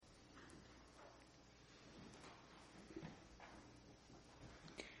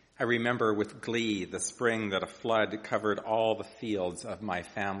I remember with glee the spring that a flood covered all the fields of my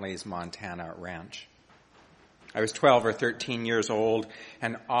family's Montana ranch. I was 12 or 13 years old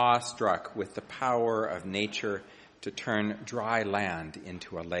and awestruck with the power of nature to turn dry land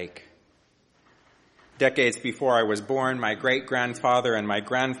into a lake. Decades before I was born, my great-grandfather and my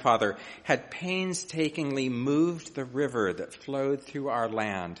grandfather had painstakingly moved the river that flowed through our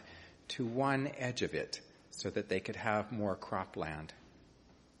land to one edge of it so that they could have more cropland.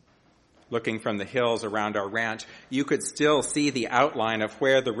 Looking from the hills around our ranch, you could still see the outline of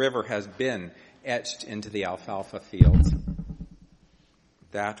where the river has been etched into the alfalfa fields.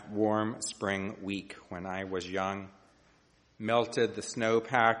 That warm spring week when I was young melted the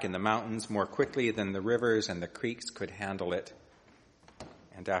snowpack in the mountains more quickly than the rivers and the creeks could handle it.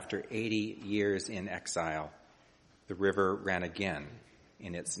 And after 80 years in exile, the river ran again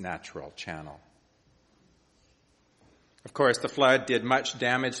in its natural channel. Of course, the flood did much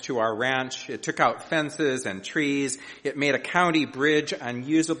damage to our ranch. It took out fences and trees. It made a county bridge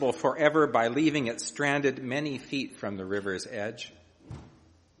unusable forever by leaving it stranded many feet from the river's edge.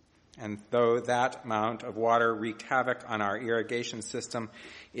 And though that amount of water wreaked havoc on our irrigation system,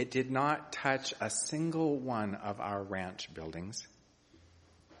 it did not touch a single one of our ranch buildings.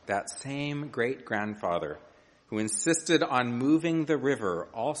 That same great-grandfather who insisted on moving the river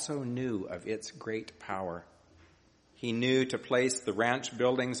also knew of its great power. He knew to place the ranch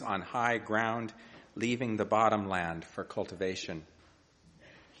buildings on high ground, leaving the bottomland for cultivation.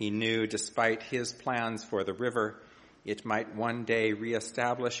 He knew, despite his plans for the river, it might one day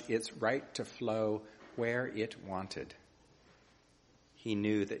reestablish its right to flow where it wanted. He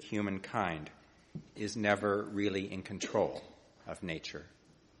knew that humankind is never really in control of nature.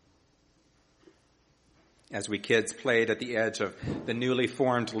 As we kids played at the edge of the newly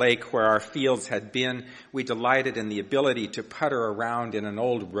formed lake where our fields had been, we delighted in the ability to putter around in an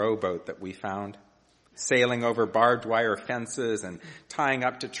old rowboat that we found, sailing over barbed wire fences and tying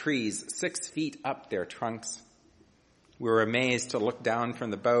up to trees 6 feet up their trunks. We were amazed to look down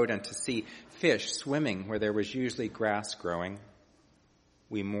from the boat and to see fish swimming where there was usually grass growing.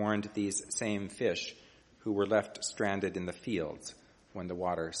 We mourned these same fish who were left stranded in the fields when the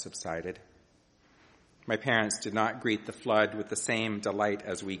water subsided. My parents did not greet the flood with the same delight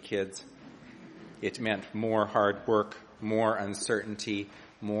as we kids. It meant more hard work, more uncertainty,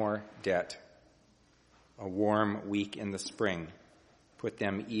 more debt. A warm week in the spring put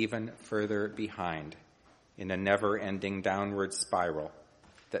them even further behind in a never-ending downward spiral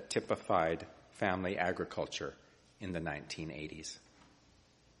that typified family agriculture in the 1980s.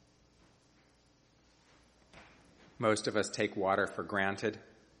 Most of us take water for granted.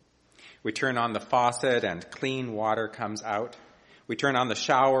 We turn on the faucet and clean water comes out. We turn on the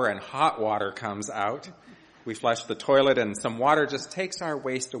shower and hot water comes out. We flush the toilet and some water just takes our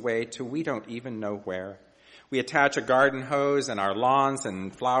waste away to we don't even know where. We attach a garden hose and our lawns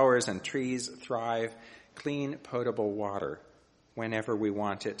and flowers and trees thrive. Clean, potable water whenever we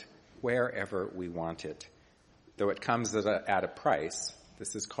want it, wherever we want it. Though it comes at a price,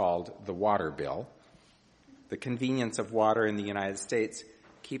 this is called the water bill. The convenience of water in the United States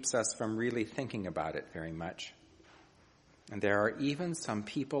keeps us from really thinking about it very much. And there are even some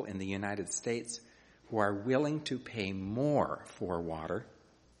people in the United States who are willing to pay more for water.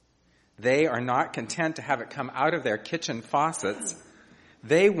 They are not content to have it come out of their kitchen faucets.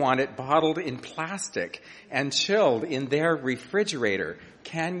 They want it bottled in plastic and chilled in their refrigerator.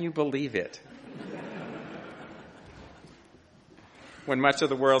 Can you believe it? When much of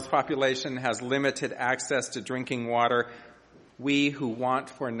the world's population has limited access to drinking water, we who want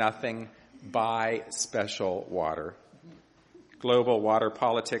for nothing buy special water. Global water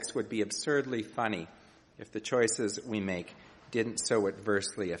politics would be absurdly funny if the choices we make didn't so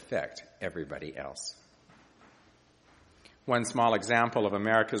adversely affect everybody else. One small example of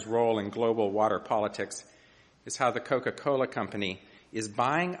America's role in global water politics is how the Coca-Cola Company is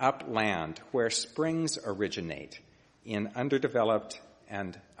buying up land where springs originate in underdeveloped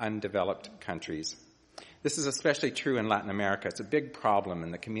and undeveloped countries. This is especially true in Latin America. It's a big problem,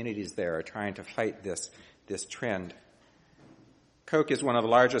 and the communities there are trying to fight this trend. Coke is one of the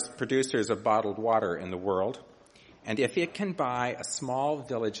largest producers of bottled water in the world, and if it can buy a small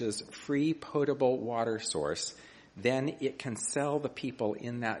village's free potable water source, then it can sell the people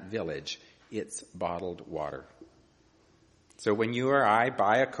in that village its bottled water. So when you or I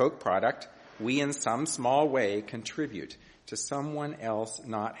buy a Coke product, we in some small way contribute to someone else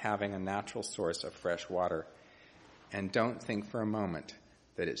not having a natural source of fresh water. And don't think for a moment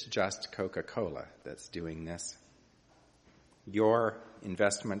that it's just Coca-Cola that's doing this. Your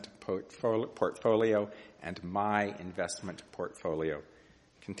investment portfolio and my investment portfolio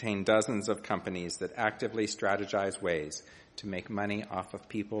contain dozens of companies that actively strategize ways to make money off of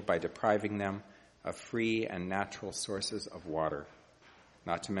people by depriving them of free and natural sources of water,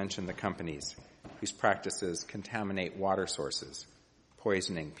 not to mention the companies whose practices contaminate water sources,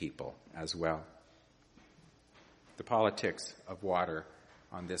 poisoning people as well. The politics of water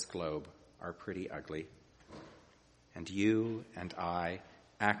on this globe are pretty ugly, and you and I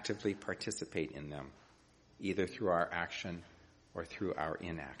actively participate in them, either through our action or through our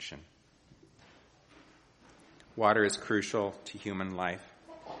inaction. Water is crucial to human life.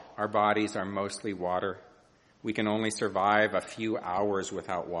 Our bodies are mostly water. We can only survive a few hours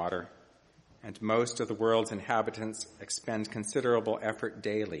without water, and most of the world's inhabitants expend considerable effort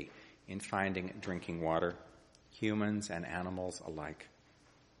daily in finding drinking water, humans and animals alike.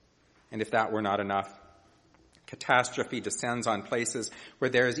 And if that were not enough, catastrophe descends on places where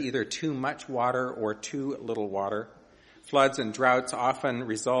there is either too much water or too little water. Floods and droughts, often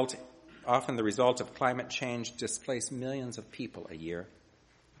the result of climate change, displace millions of people a year.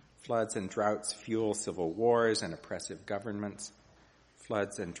 Floods and droughts fuel civil wars and oppressive governments.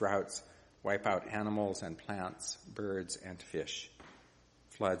 Floods and droughts wipe out animals and plants, birds and fish.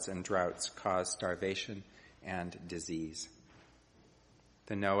 Floods and droughts cause starvation and disease.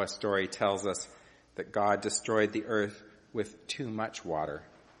 The Noah story tells us that God destroyed the earth with too much water.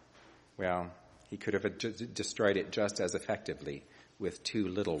 Well, he could have destroyed it just as effectively with too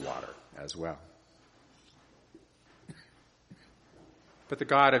little water as well. But the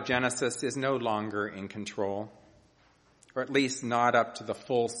God of Genesis is no longer in control, or at least not up to the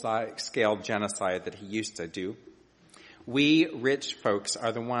full-scale genocide that he used to do. We rich folks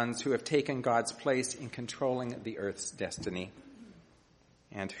are the ones who have taken God's place in controlling the earth's destiny.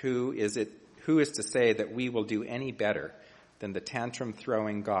 And who is to say that we will do any better than the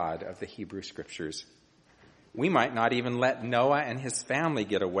tantrum-throwing God of the Hebrew Scriptures? We might not even let Noah and his family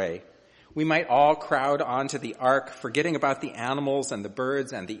get away. We might all crowd onto the ark, forgetting about the animals and the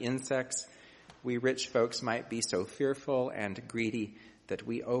birds and the insects. We rich folks might be so fearful and greedy that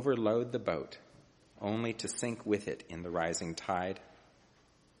we overload the boat, only to sink with it in the rising tide.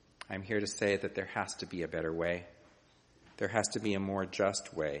 I'm here to say that there has to be a better way. There has to be a more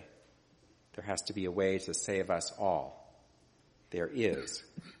just way. There has to be a way to save us all. There is,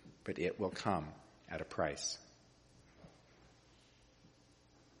 but it will come at a price.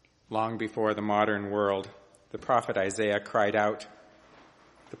 Long before the modern world, the prophet Isaiah cried out,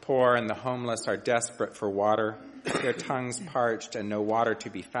 "The poor and the homeless are desperate for water, their tongues parched and no water to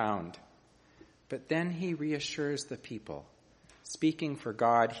be found." But then he reassures the people. Speaking for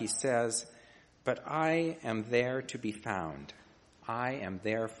God, he says, "But I am there to be found. I am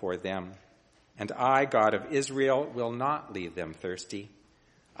there for them. And I, God of Israel, will not leave them thirsty.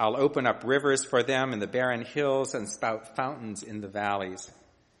 I'll open up rivers for them in the barren hills and spout fountains in the valleys.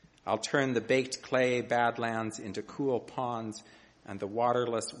 I'll turn the baked clay badlands into cool ponds and the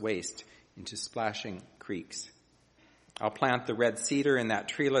waterless waste into splashing creeks. I'll plant the red cedar in that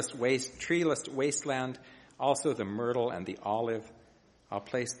treeless wasteland, also the myrtle and the olive. I'll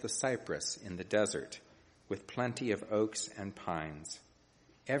place the cypress in the desert with plenty of oaks and pines.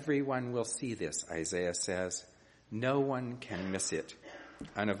 Everyone will see this," Isaiah says. "No one can miss it.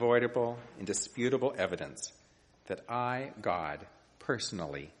 Unavoidable, indisputable evidence that I, God,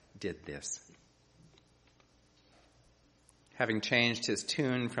 personally did this." Having changed his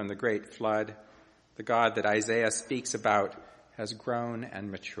tune from the great flood, the God that Isaiah speaks about has grown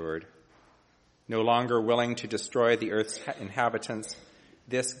and matured. No longer willing to destroy the earth's inhabitants,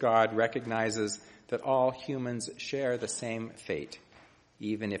 this God recognizes that all humans share the same fate,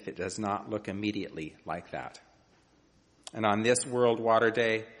 even if it does not look immediately like that. And on this World Water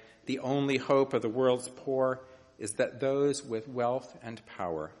Day, the only hope of the world's poor is that those with wealth and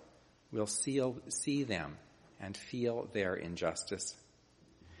power will see them and feel their injustice.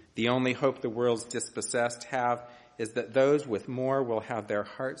 The only hope the world's dispossessed have is that those with more will have their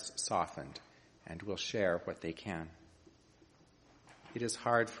hearts softened and will share what they can. It is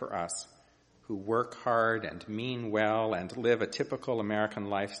hard for us, who work hard and mean well and live a typical American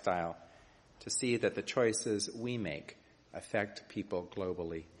lifestyle, to see that the choices we make affect people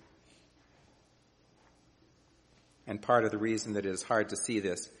globally. And part of the reason that it is hard to see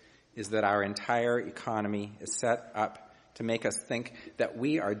this is that our entire economy is set up to make us think that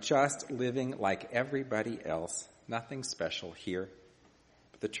we are just living like everybody else, nothing special here.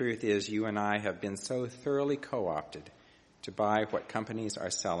 But the truth is, you and I have been so thoroughly co-opted to buy what companies are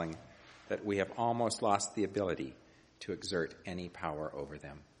selling that we have almost lost the ability to exert any power over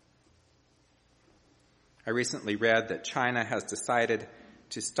them. I recently read that China has decided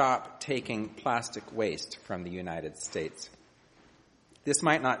to stop taking plastic waste from the United States. This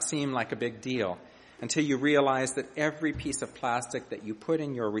might not seem like a big deal until you realize that every piece of plastic that you put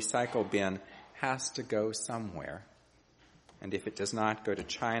in your recycle bin has to go somewhere. And if it does not go to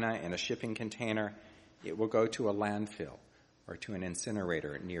China in a shipping container, it will go to a landfill or to an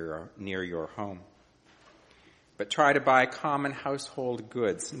incinerator near your home. But try to buy common household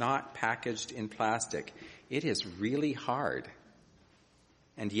goods not packaged in plastic. It is really hard.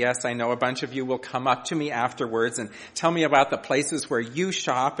 And yes, I know a bunch of you will come up to me afterwards and tell me about the places where you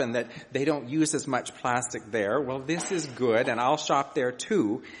shop and that they don't use as much plastic there. Well, this is good, and I'll shop there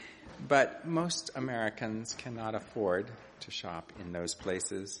too. But most Americans cannot afford to shop in those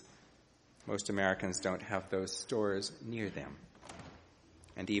places. Most Americans don't have those stores near them.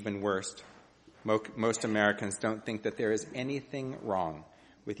 And even worse, most Americans don't think that there is anything wrong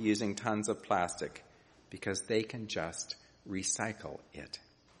with using tons of plastic because they can just recycle it.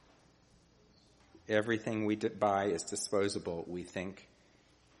 Everything we buy is disposable, we think.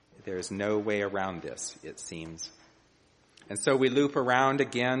 There is no way around this, it seems. And so we loop around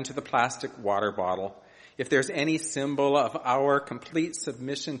again to the plastic water bottle. If there's any symbol of our complete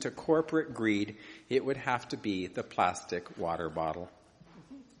submission to corporate greed, it would have to be the plastic water bottle.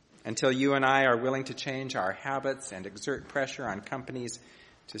 Until you and I are willing to change our habits and exert pressure on companies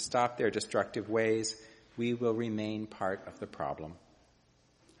to stop their destructive ways, we will remain part of the problem.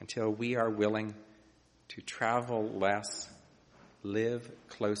 Until we are willing to travel less, live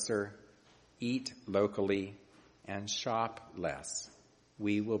closer, eat locally, and shop less,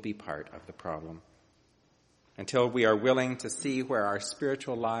 we will be part of the problem. Until we are willing to see where our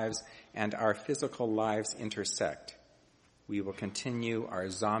spiritual lives and our physical lives intersect, we will continue our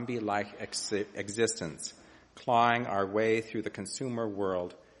zombie-like existence, clawing our way through the consumer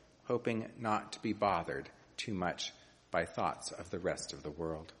world, hoping not to be bothered too much by thoughts of the rest of the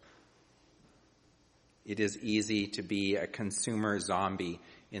world. It is easy to be a consumer zombie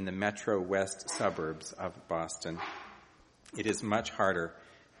in the Metro West suburbs of Boston. It is much harder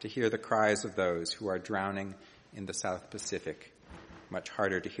to hear the cries of those who are drowning in the South Pacific, much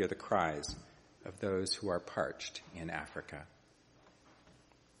harder to hear the cries of those who are parched in Africa.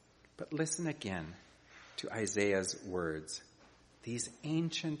 But listen again to Isaiah's words, these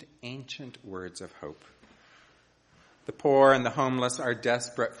ancient, ancient words of hope. The poor and the homeless are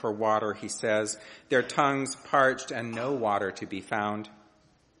desperate for water, he says, their tongues parched and no water to be found.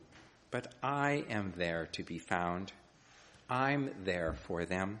 But I am there to be found. I'm there for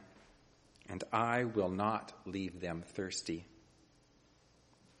them, and I will not leave them thirsty.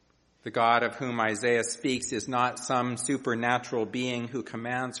 The God of whom Isaiah speaks is not some supernatural being who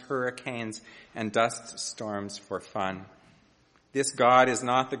commands hurricanes and dust storms for fun. This God is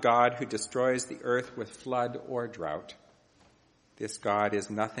not the God who destroys the earth with flood or drought. This God is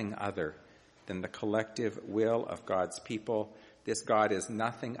nothing other than the collective will of God's people. This God is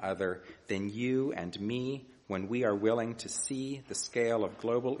nothing other than you and me when we are willing to see the scale of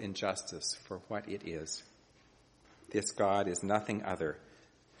global injustice for what it is. This God is nothing other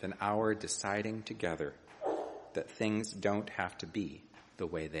than our deciding together that things don't have to be the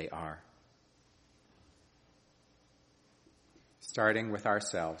way they are. Starting with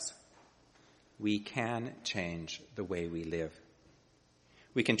ourselves, we can change the way we live.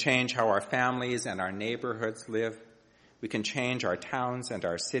 We can change how our families and our neighborhoods live. We can change our towns and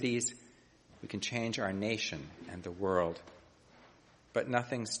our cities. We can change our nation and the world. But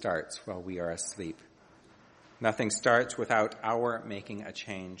nothing starts while we are asleep. Nothing starts without our making a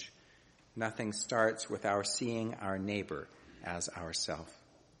change. Nothing starts with our seeing our neighbor as ourself.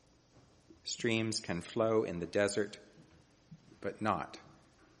 Streams can flow in the desert, but not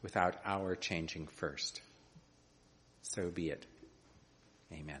without our changing first. So be it.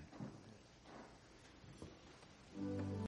 Amen.